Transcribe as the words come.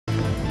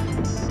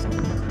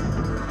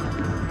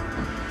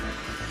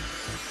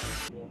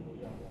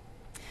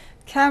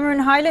Cameron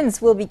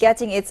Highlands will be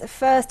getting its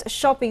first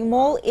shopping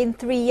mall in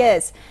 3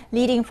 years.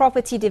 Leading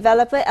property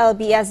developer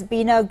LBS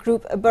Bina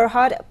Group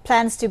Berhad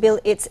plans to build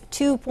its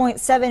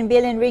 2.7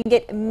 billion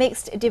ringgit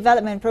mixed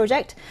development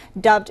project,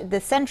 dubbed the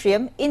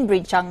Centrium, in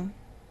Brinchang.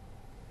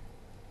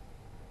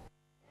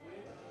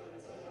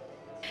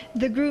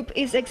 The group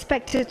is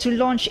expected to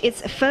launch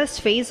its first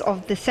phase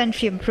of the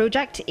Centrium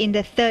project in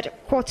the third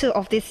quarter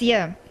of this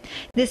year.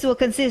 This will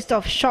consist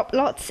of shop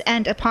lots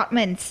and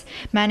apartments.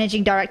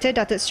 Managing Director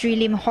Datuk Sri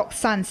Lim Hock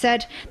San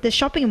said the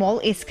shopping mall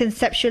is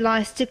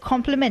conceptualized to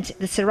complement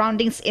the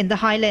surroundings in the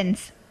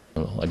Highlands.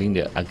 I think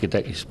the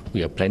architect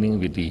we are planning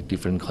with the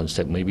different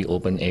concept, maybe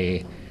open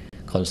air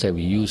concept.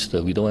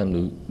 We don't want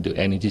to do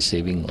energy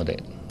saving or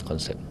that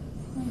concept.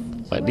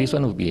 But this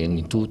one will be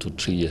in 2 to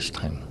 3 years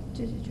time.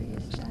 2 to 3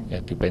 years time.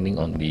 Yeah, depending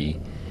on the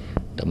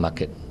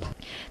market.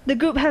 The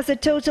group has a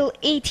total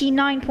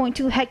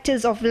 89.2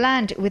 hectares of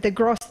land with a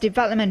gross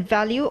development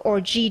value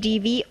or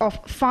GDV of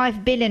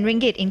 5 billion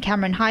ringgit in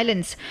Cameron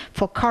Highlands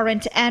for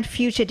current and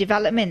future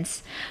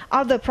developments.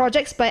 Other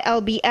projects by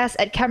LBS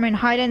at Cameron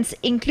Highlands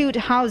include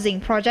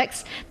housing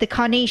projects, the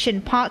Carnation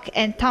Park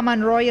and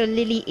Taman Royal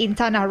Lily in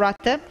Tanah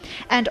Rata,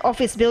 and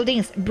office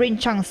buildings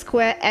Brinchang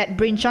Square at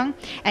Brinchang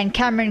and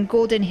Cameron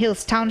Golden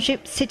Hills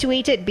Township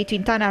situated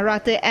between Tanah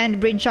Rata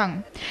and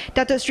Brinchang.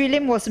 Datuk Sri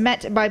Lim was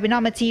met by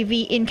Bernama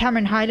TV in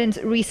Cameron Highlands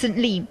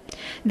recently.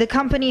 The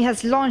company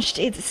has launched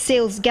its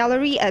sales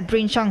gallery at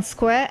Brinchang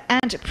Square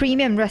and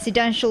premium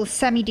residential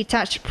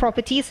semi-detached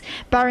properties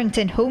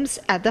Barrington Homes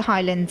at the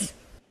Highlands.